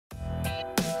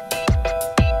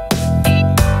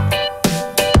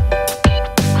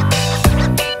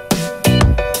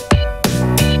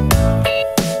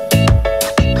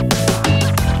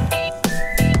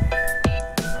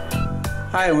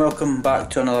Hi and welcome back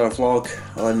to another vlog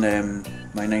on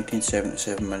my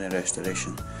 1977 Mini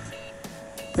restoration.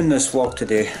 In this vlog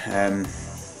today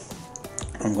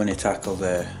I'm going to tackle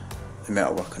the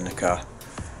metalwork on the car.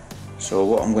 So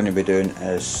what I'm going to be doing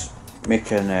is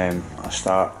making a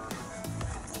start,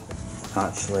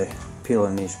 actually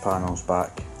peeling these panels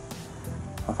back.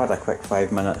 I've had a quick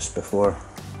 5 minutes before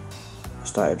I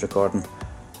started recording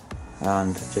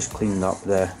and just cleaned up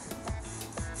the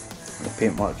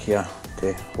paintwork here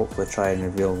to hopefully try and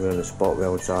reveal where the spot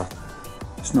welds are.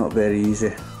 It's not very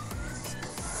easy.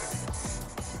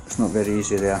 It's not very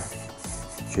easy there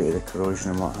due to the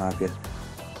corrosion and what have you.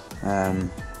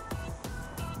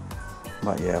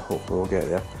 But yeah, hopefully we'll get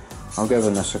there. I'll give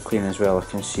this a clean as well. I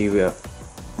can see where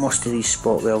most of these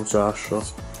spot welds are, so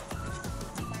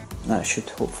that should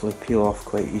hopefully peel off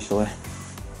quite easily.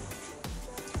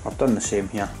 I've done the same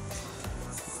here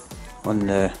on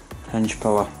the hinge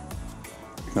pillar.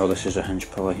 No, this is a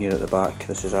hinge pillar here at the back.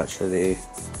 This is actually the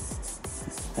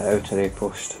outer A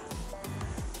post,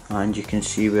 and you can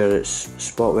see where it's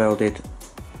spot welded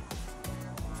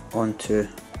onto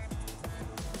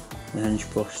the hinge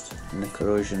post and the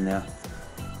corrosion there,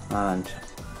 and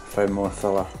found more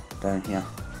filler down here.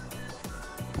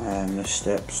 This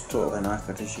step's totally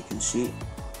knackered, as you can see,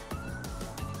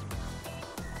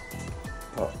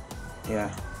 but yeah,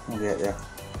 we'll get there.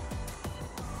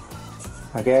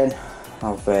 Again,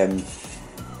 I've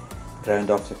ground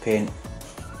off the paint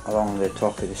along the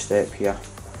top of the step here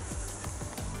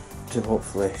to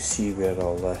hopefully see where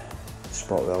all the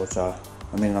spot welds are.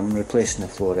 I mean, I'm replacing the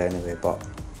floor anyway, but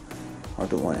I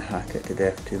don't want to hack it to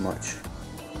death too much.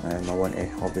 I want to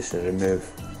obviously remove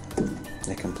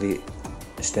the complete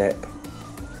step,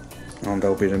 and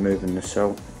I'll be removing the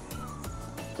sill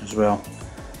as well,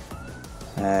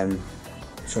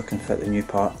 so I can fit the new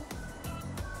part.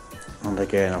 And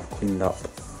again, I've cleaned up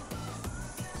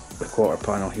the quarter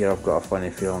panel here. I've got a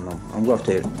funny feeling I'm going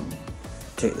to have to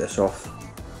take this off,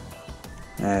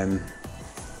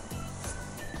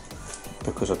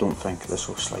 because I don't think this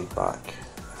will slide back.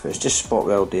 If it's just spot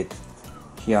welded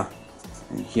here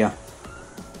and here,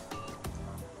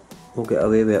 we'll get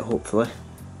away with it hopefully.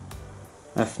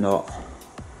 If not,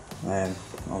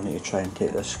 I'll need to try and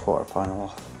take this quarter panel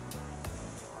off.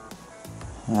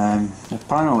 The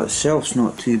panel itself's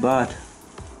not too bad,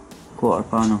 quarter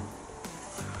panel.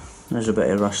 There's a bit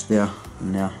of rust there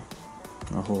and there,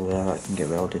 a hole there that can get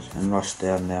welded, and rust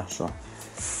there and there, so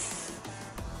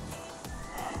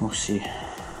we'll see.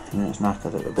 I mean, it's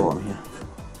knackered at the bottom here.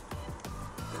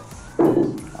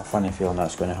 A funny feeling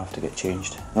that's going to have to get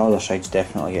changed. The other side's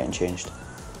definitely getting changed.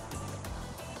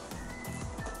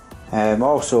 I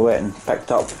also went and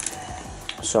picked up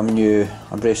some new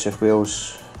abrasive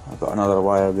wheels. I've got another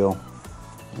wire wheel,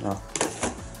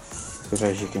 because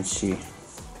as you can see,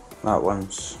 that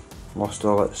one's lost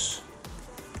all its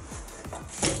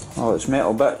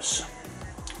metal bits.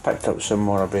 Picked up some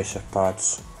more abrasive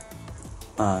pads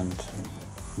and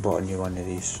bought a new one of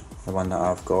these. The one that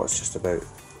I've got is just about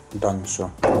done,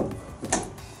 so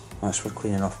that's for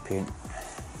cleaning off paint.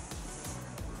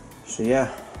 So yeah,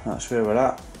 that's where we're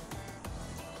at.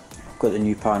 I've got the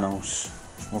new panels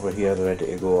over here ready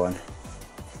to go on.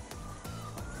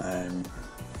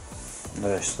 The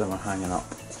rest of them are hanging up.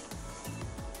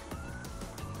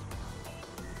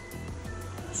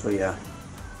 So yeah,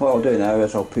 what I'll do now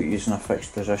is I'll put these in a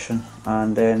fixed position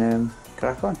and then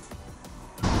crack on.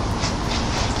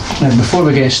 Now before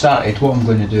we get started, what I'm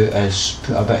going to do is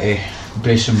put a bit of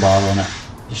bracing bar on it.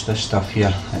 Just this stuff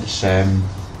here. It's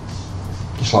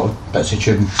just little bits of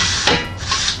tubing.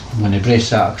 I'm going to brace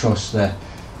that across the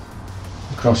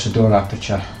door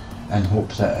aperture and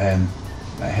hope that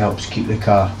it helps keep the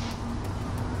car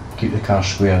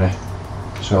square.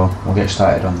 So we'll get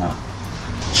started on that.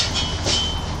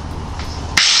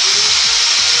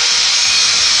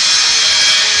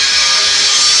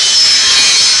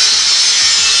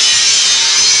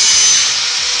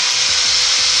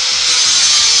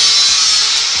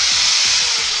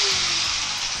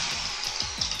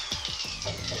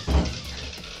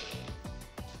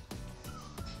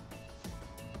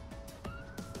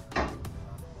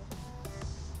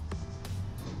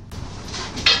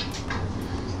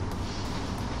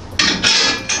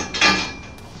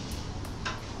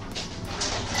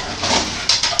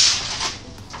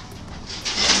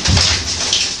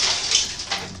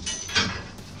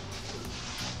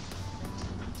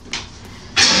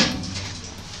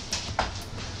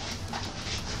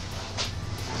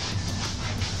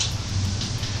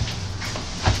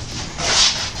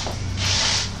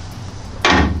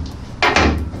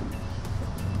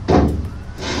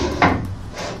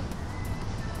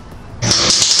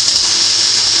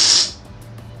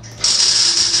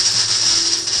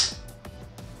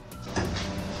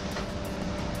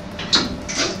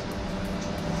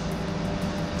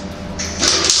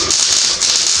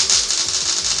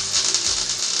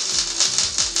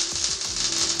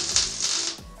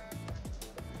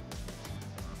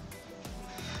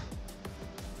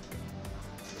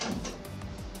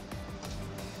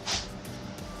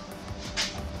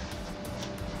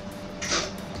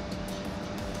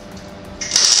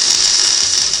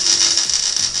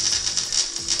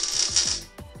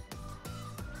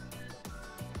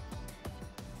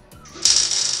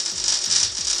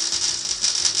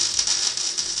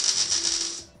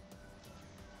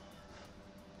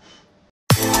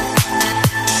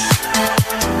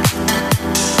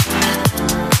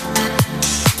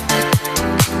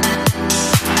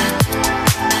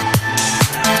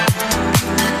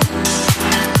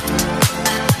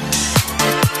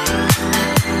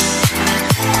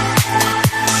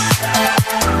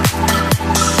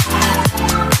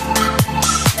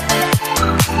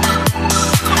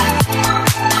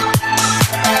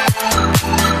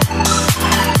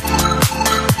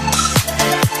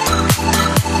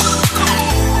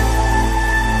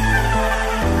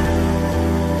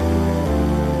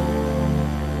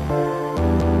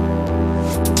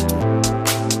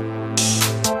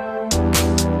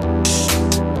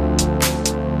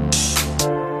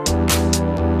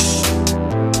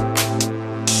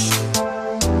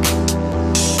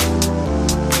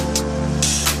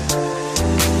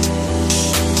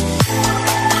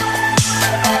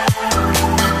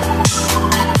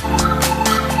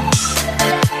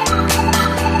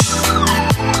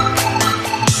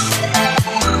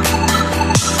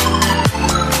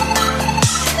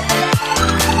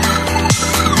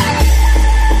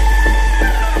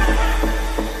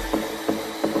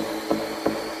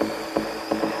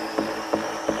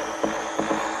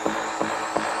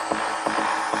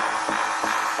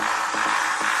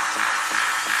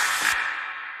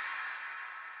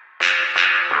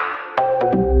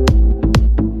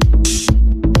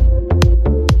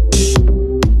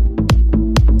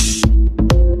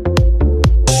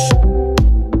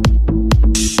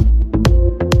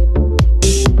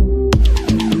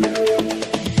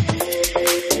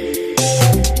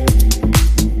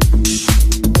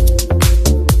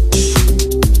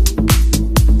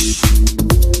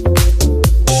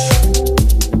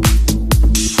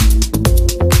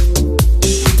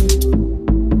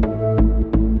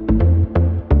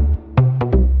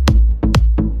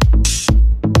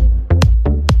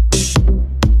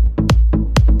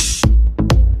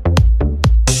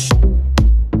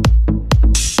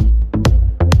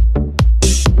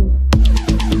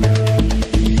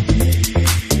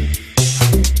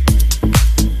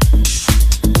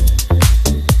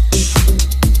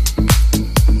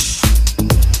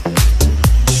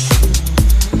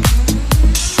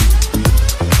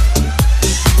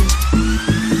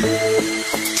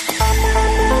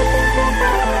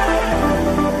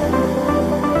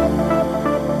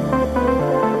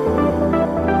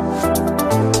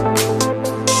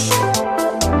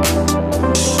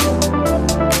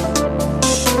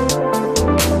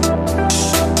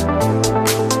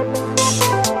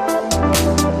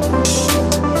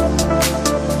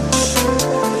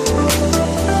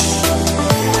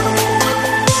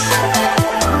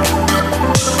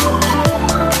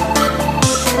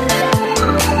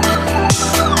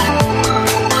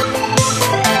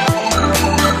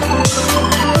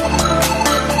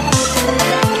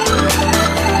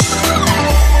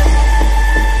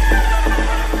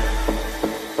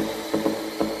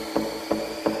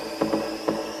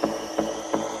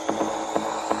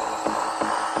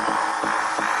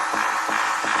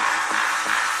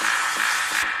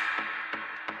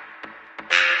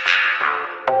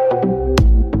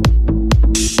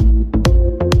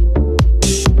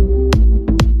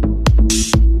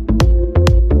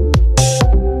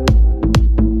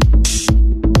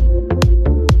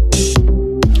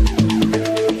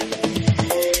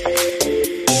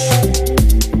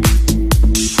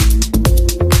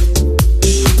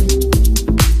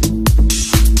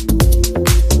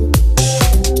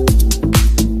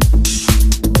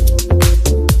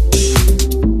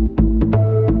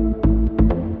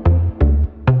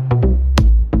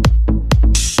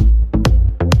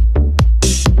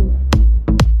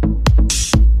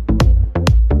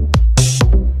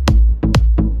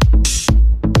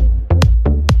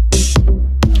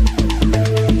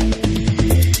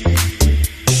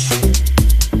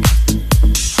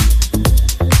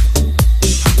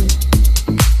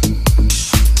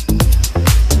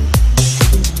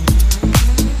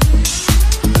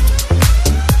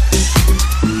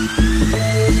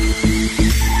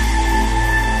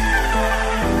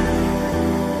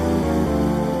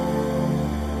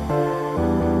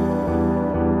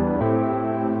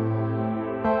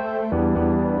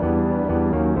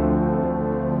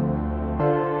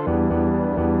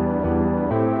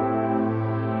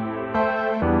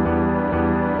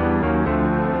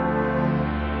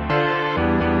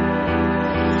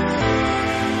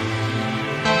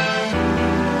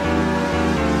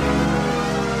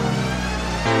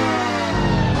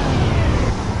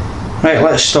 Right,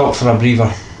 let's stop for a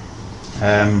breather.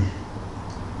 I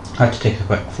had to take a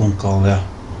quick phone call there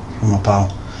from my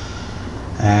pal.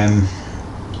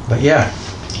 But yeah,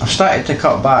 I've started to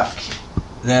cut back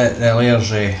the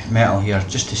layers of metal here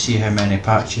just to see how many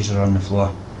patches are on the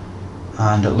floor,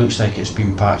 and it looks like it's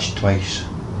been patched twice.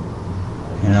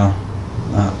 You know,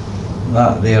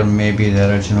 that there may be the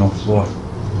original floor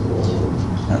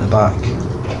at the back,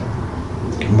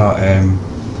 but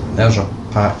there's a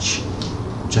patch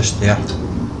just there.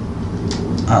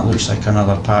 That looks like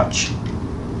another patch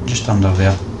just under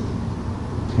there,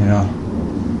 you know.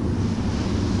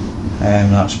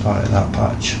 That's part of that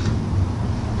patch,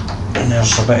 and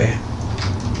there's a bit of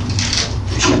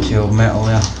shitty old metal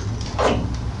there,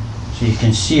 so you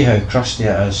can see how crusty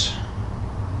it is,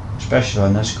 especially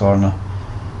on this corner.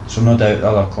 So no doubt the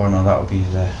other corner that'll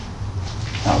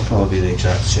probably be the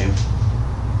exact same,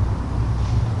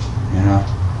 you know.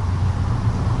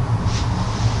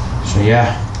 So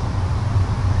yeah,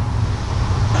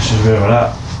 this is where we're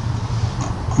at.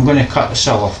 I'm going to cut the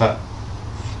sill off it.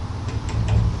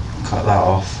 Cut that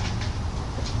off.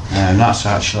 That's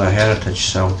actually a heritage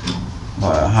sill,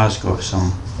 but it has got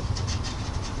some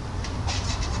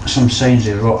signs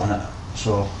of rot in it,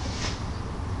 so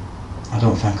I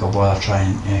don't think I'll bother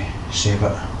trying to save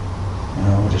it. You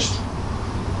know, we'll just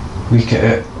weak it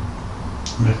out,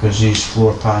 because these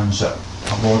floor pans that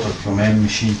I've ordered from M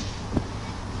Machine,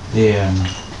 they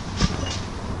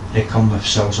come with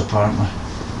sills apparently.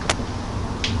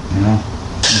 You know,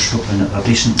 I'm just hoping that they're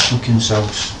decent looking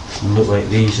sills and look like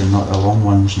these and not the long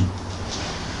ones and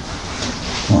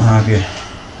what have you.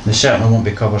 They certainly won't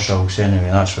be cover sills anyway,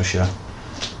 that's for sure.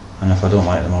 And if I don't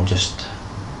like them, I'll just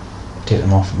take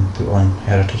them off and put on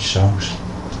heritage sills.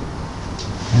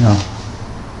 You know.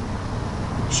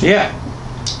 So yeah,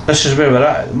 this is where we're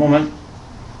at the moment.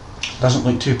 Doesn't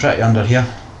look too pretty under here.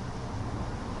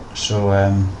 So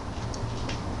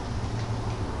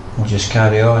we'll just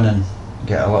carry on and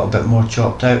get a little bit more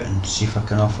chopped out and see if I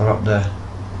can offer up the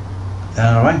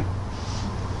inner wing.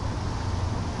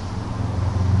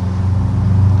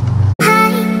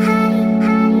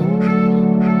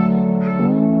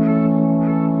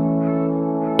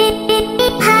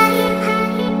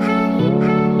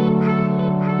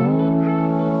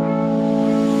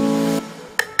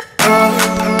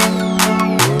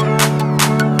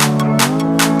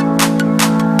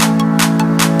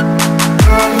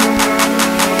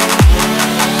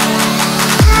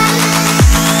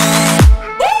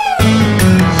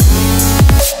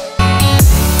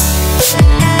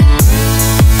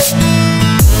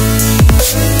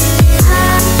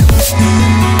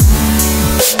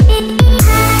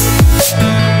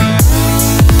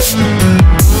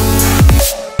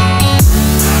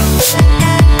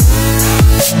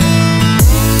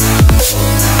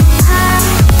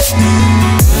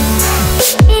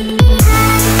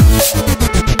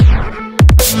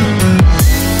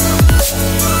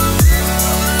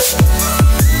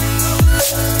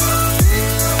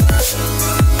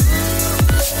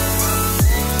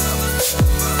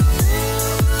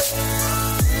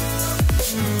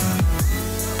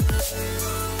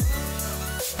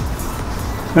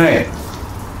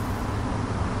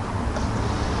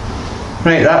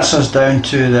 Right, that's us down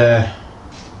to the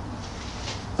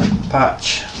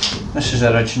patch. This is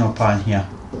the original pan here,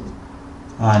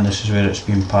 and this is where it's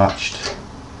been patched.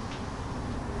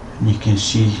 And you can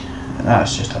see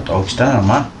that's just a dog's dinner,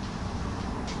 man.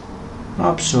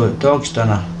 Absolute dog's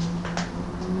dinner.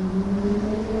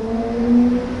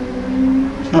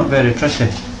 It's not very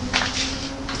pretty.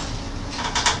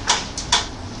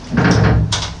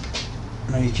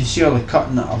 Now you can see all the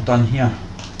cutting that I've done here.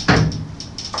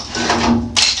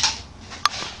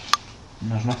 And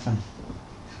there's nothing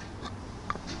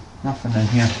in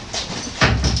here.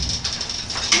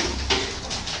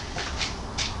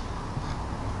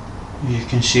 You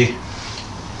can see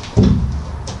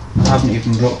I haven't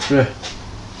even broke through.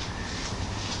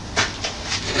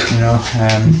 You know,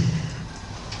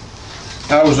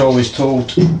 I was always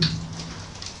told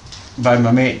by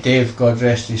my mate Dave, God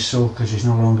rest his soul, because he's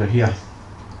no longer here,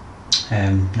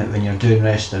 that when you're doing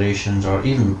restorations or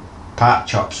even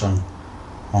patch ups on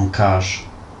cars,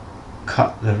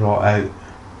 cut the rot out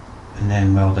and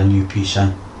then weld a new piece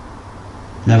in.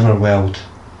 Never weld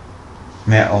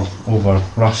metal over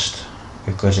rust,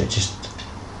 because it just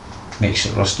makes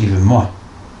it rust even more,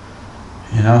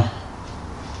 you know.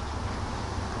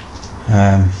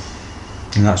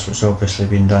 And that's what's obviously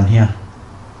been done here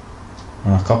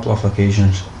on a couple of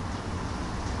occasions.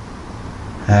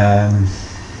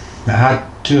 It had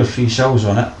 2 or 3 sills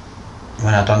on it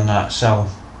when I done that sill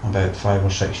about 5 or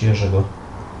 6 years ago.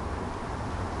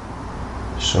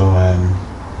 So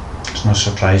It's not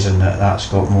surprising that that's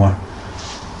got more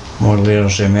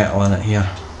layers of metal in it here,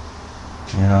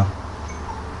 you know.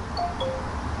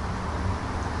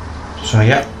 So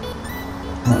yeah,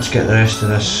 let's get the rest of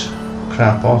this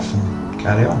crap off and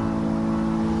carry on.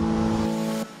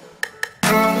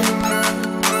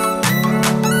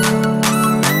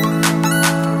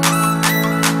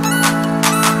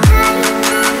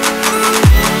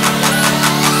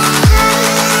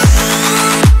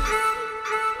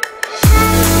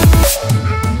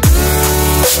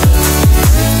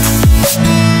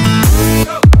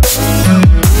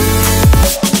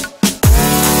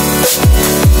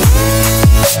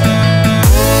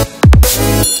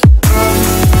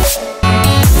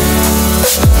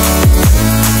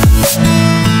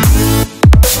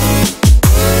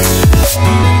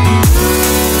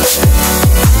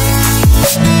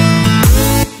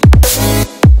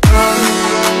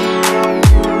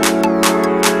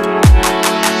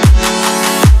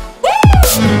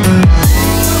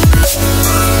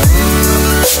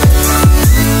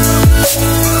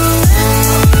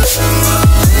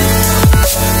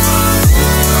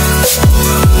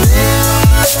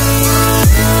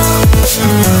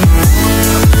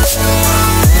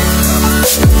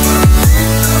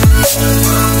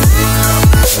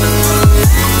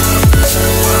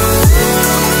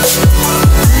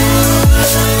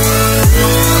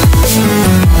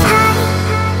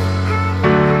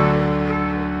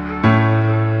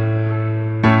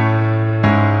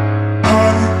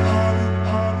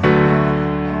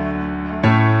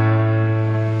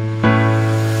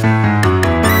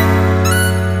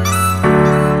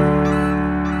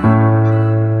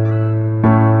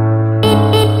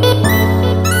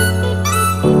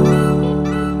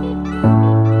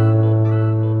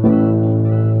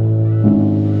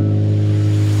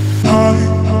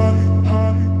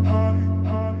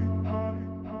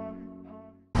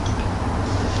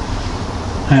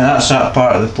 That's that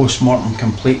part of the post-mortem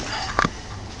complete.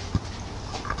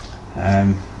 I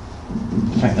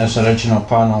think this original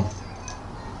panel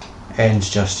ends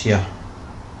just here.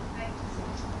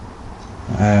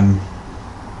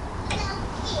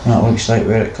 That looks like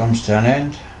where it comes to an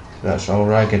end. That's all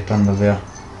ragged under there.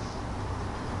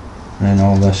 And then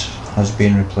all this has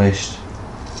been replaced.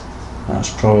 That's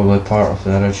probably part of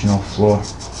the original floor.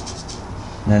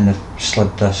 And then they've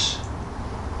slid this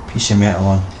piece of metal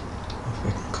on. If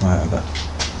we can come out of it.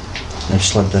 They've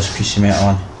slid this piece of metal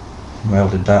on and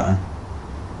welded that in.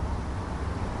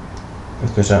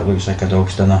 Because that looks like a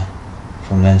dog's dinner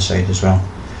from the inside as well.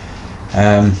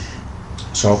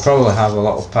 So I'll probably have a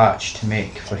little patch to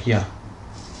make for here.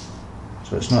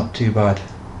 So it's not too bad.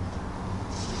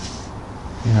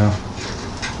 You know.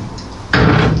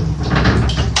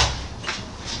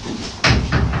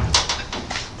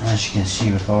 As you can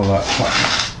see with all that cut.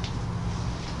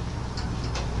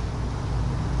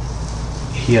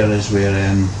 Here is where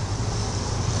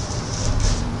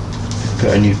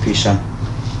put a new piece in.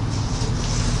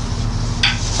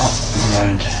 Up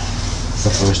and round.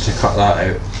 If I was to cut that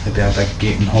out, there'd be a big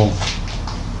gaping hole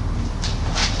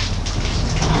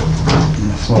in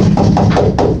the floor.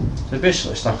 They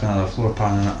basically stuck another floor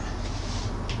pan in it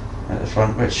at the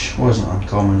front, which wasn't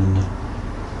uncommon in the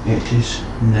 80s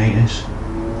and 90s.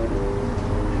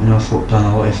 You know, folk done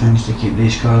a lot of things to keep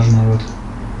these cars on the road.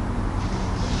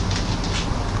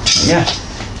 But yeah.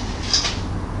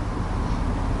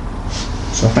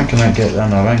 So I think I might get it in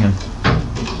the ring and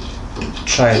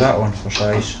try that one for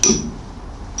size.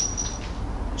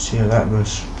 See how that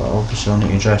goes, but obviously I'll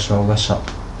need to dress all this up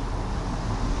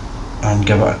and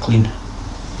give it a clean.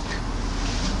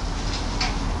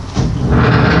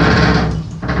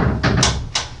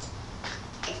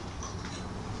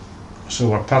 So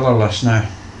we're pillarless now.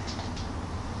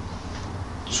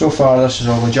 So far this is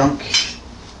all the junk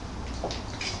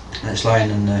that's lying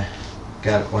in the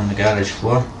on the garage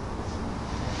floor.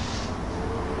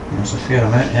 There's a fair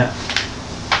amount, yeah.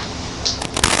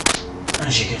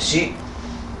 As you can see.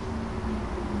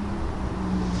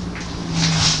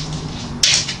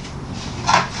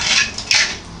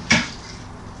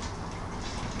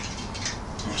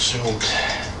 That's the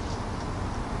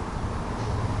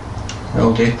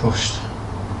old A post.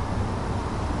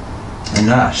 And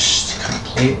that's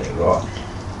completely rotten.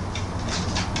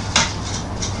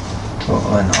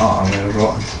 Totally and utterly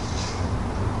rotten.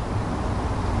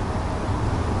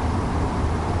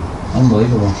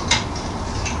 Unbelievable.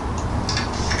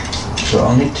 So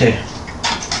I'll need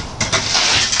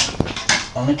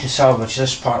to salvage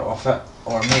this part off it,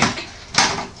 or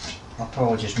I'll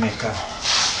probably just make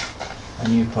a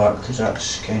new part, because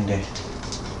that's kinda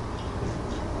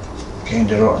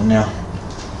rotten there.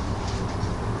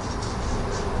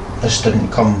 This didn't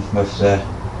come with the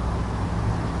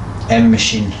end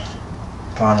machine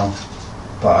panel,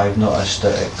 but I've noticed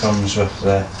that it comes with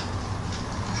the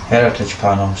heritage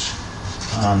panels,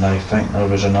 and I think there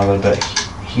was another bit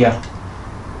here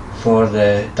for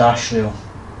the dash rail,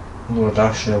 lower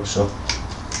dash rail, so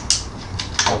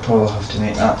I'll probably have to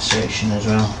make that section as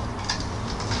well.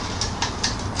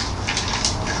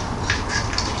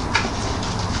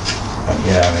 But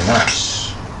yeah, I mean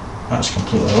that's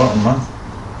completely rotten, man.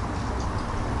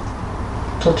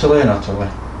 Totally and utterly.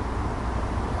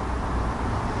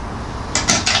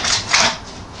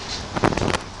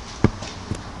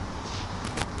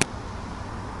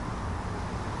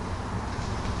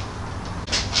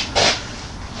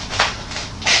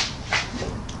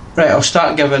 Right, I'll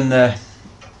start giving the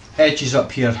edges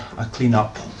up here a clean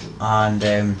up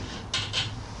and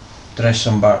dress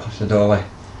them back with the dolly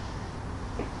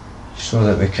so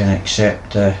that we can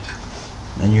accept the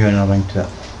new inner ring to it.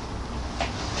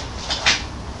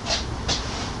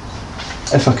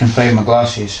 If I can find my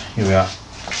glasses, here we are.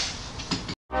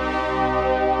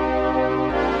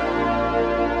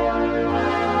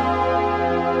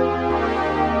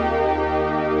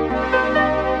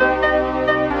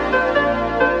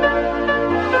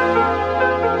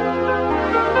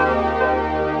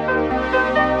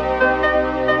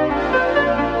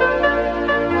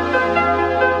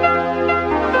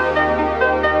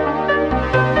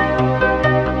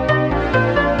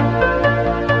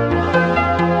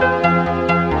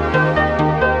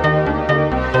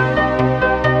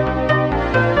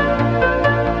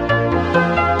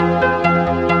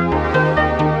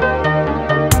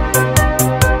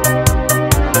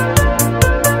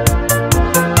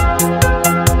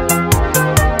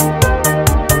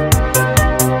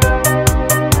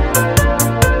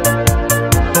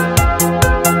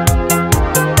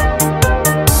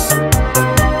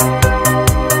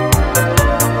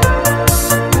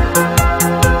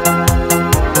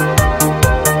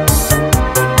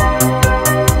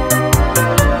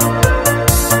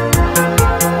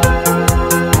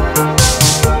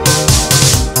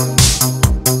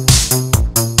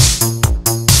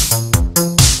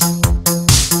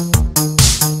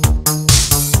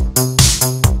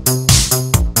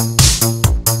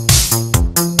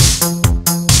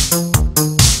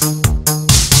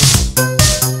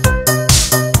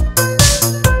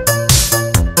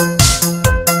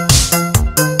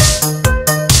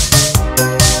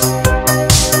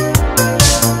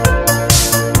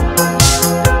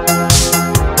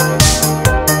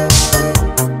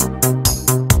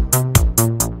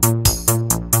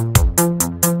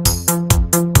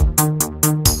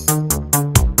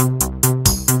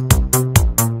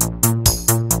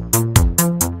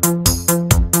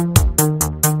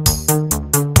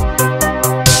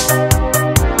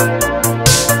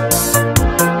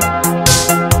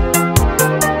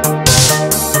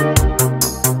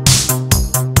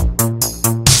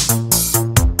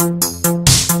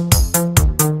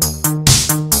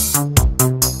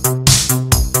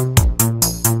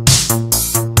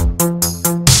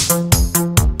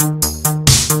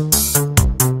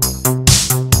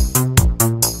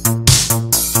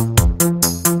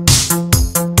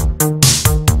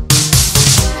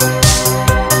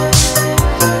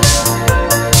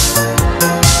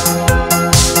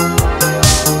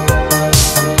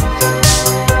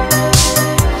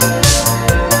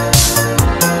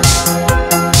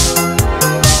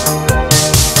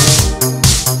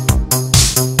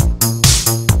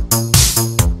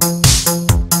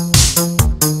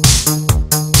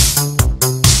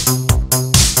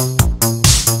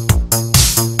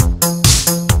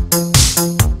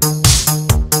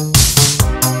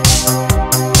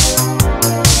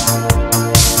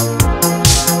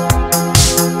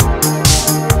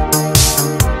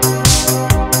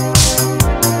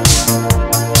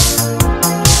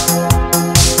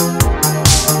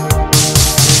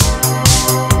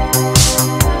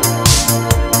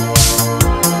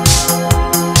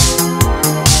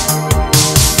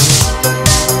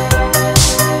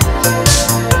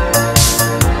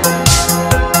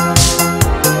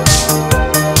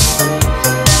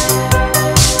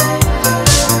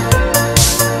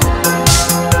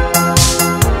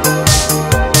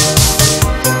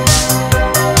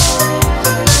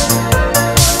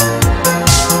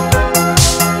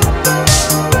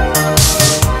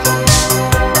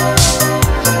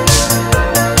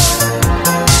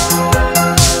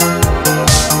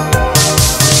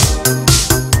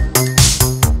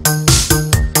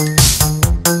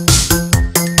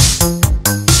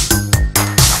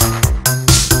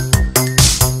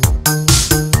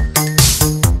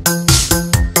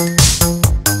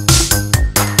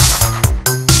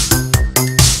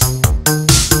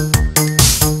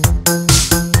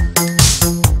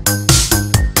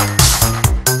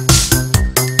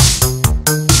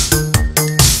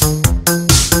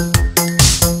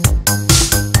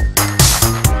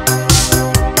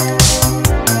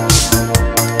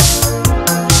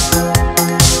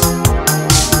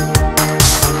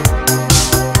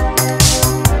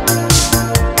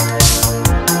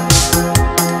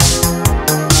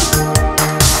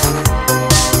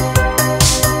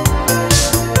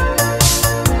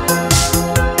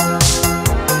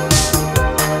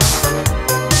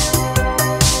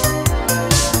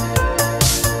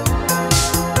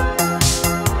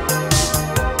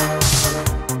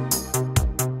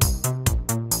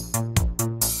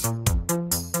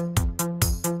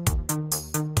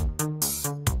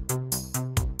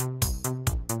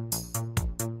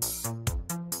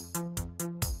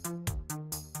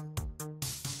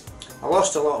 I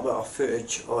lost a little bit of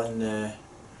footage on the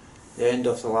end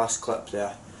of the last clip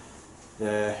there.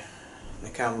 The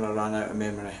camera ran out of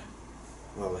memory.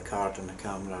 Well, the card and the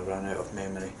camera ran out of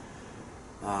memory,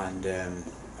 and it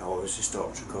obviously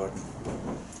stopped recording.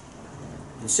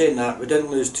 In saying that, we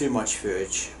didn't lose too much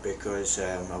footage because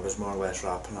I was more or less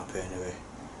wrapping up anyway,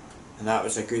 and that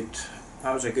was a good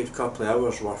couple of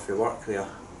hours worth of work there.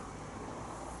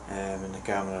 And the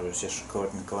camera was just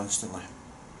recording constantly,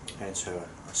 hence how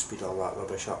I speed all that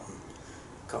rubbish up and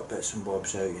cut bits and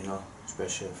bobs out, you know,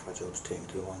 especially if a job's taking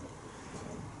too long.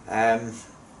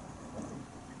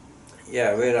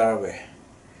 Yeah, where are we?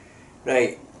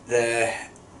 Right,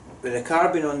 with the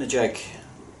car being on the jig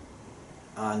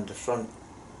and the front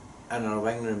inner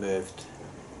wing removed,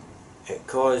 it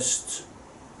caused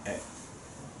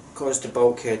the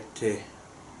bulkhead to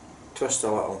twist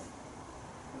a little,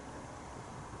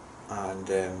 and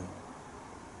the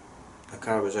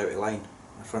car was out of line.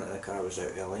 The front of the car was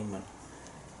out of alignment,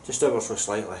 just ever so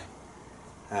slightly.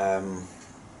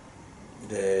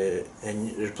 The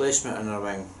replacement inner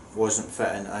wing wasn't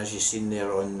fitting, as you've seen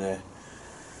there on the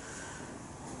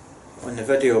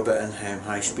video bit in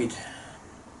high speed.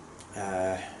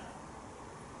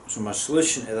 So my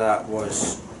solution to that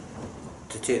was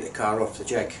to take the car off the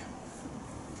jig.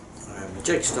 The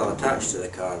jig's still attached to the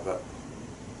car, but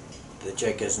the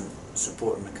jig isn't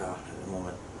supporting the car at the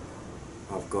moment.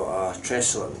 I've got a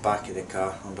trestle at the back of the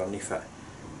car underneath it,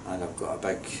 and I've got a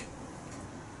big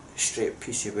straight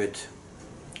piece of wood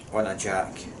on a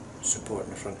jack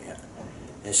supporting the front of it.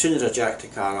 And as soon as I jacked the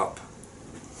car up,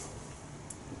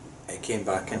 it came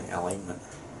back into alignment,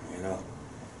 you know.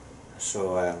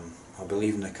 So I'll be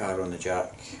leaving the car on the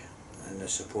jack and the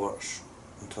supports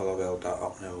until I weld that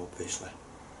up now, obviously.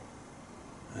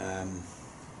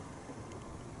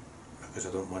 Because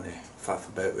I don't want to faff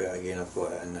about with it again. I've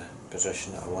got it in the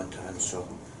position that I want it in, so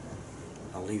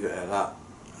I'll leave it at that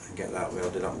and get that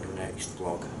welded up in the next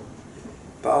vlog.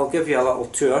 But I'll give you a little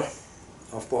tour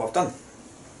of what I've done,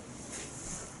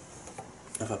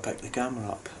 if I pick the camera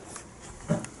up.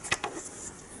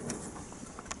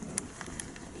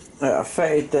 Right, I've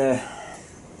fitted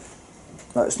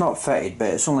well, it's not fitted,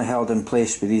 but it's only held in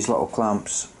place with these little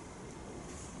clamps.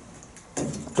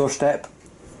 Doorstep,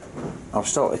 I've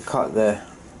still to cut the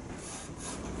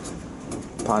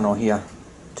panel here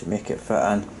to make it fit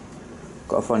in.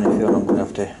 Got a funny feeling I'm going to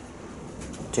have to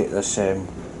take this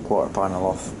quarter panel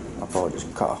off. I'll probably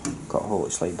just cut a hole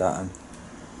to slide that in,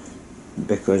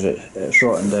 because it's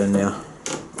rotting down there.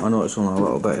 I know it's only a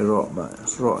little bit of rot, but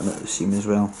it's rotting at the seam as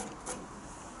well.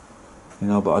 You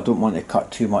know, but I don't want to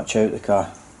cut too much out the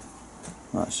car.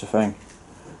 That's the thing.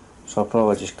 So I'll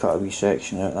probably just cut a wee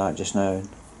section out of that just now and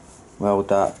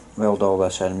weld all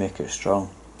this in, make it strong,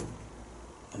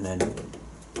 and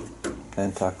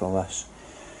then tackle this.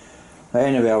 But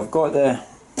anyway, I've got the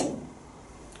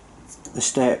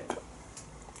step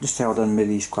just held in with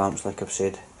these clamps, like I've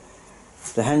said.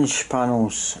 The hinge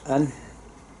panels in.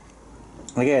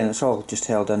 Again, it's all just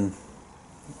held in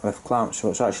with clamps, so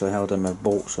it's actually held in with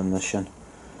bolts on this shin.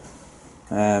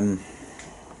 And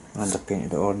I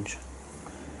painted it orange,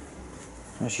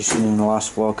 as you've seen in the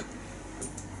last vlog.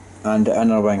 And the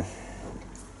inner wing,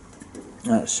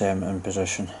 that's in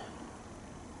position.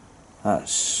 I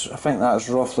think that's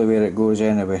roughly where it goes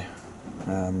anyway.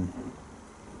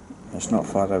 It's not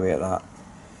far away at that.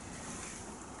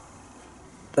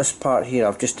 This part here,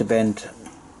 I've just to bend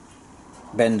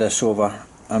this over,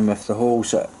 and with the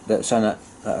holes that's in it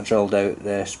that I drilled out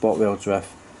the spot welds with,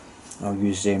 I'll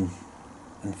use them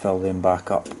and fill them back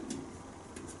up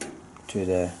to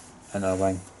the inner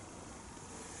wing.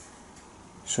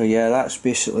 So yeah, that's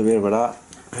basically where we're at.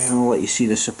 I'll let you see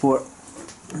the support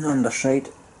on the underside.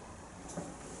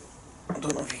 I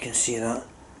don't know if you can see that.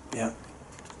 Yeah.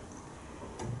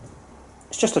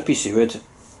 It's just a piece of wood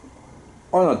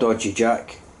on a dodgy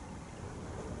jack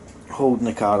holding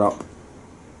the car up,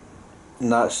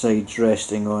 and that side's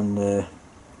resting on the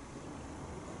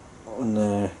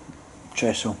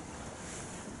trestle.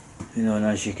 You know, and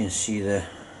as you can see, the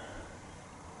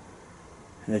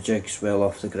jig's well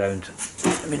off the ground.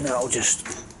 I mean, that'll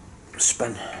just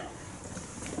spin.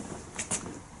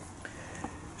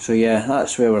 So yeah,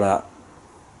 that's where we're at.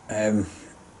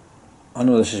 I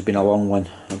know this has been a long one,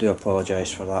 I do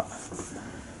apologise for that.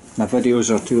 My videos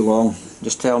are too long,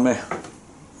 just tell me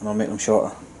and I'll make them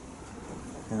shorter.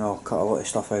 You know, I'll cut a lot of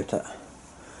stuff out it.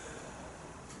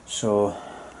 So,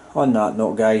 on that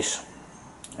note guys,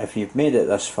 if you've made it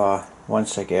this far,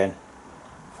 once again,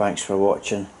 thanks for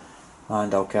watching,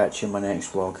 and I'll catch you in my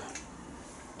next vlog.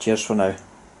 Cheers for now.